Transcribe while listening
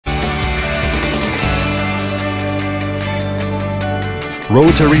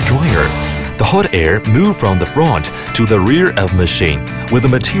rotary dryer. The hot air moves from the front to the rear of machine with the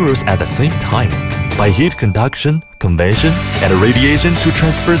materials at the same time by heat conduction, convection, and radiation to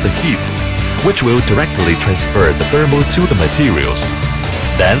transfer the heat, which will directly transfer the thermal to the materials.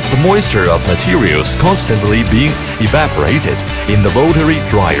 Then the moisture of materials constantly being evaporated in the rotary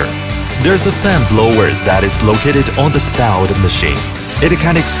dryer. There's a fan blower that is located on the spout machine. It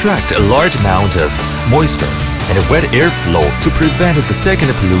can extract a large amount of moisture and wet airflow to prevent the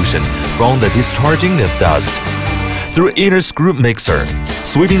second pollution from the discharging of dust. Through inner screw mixer,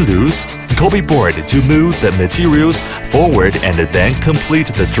 sweeping loose, copy board to move the materials forward and then complete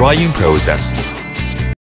the drying process.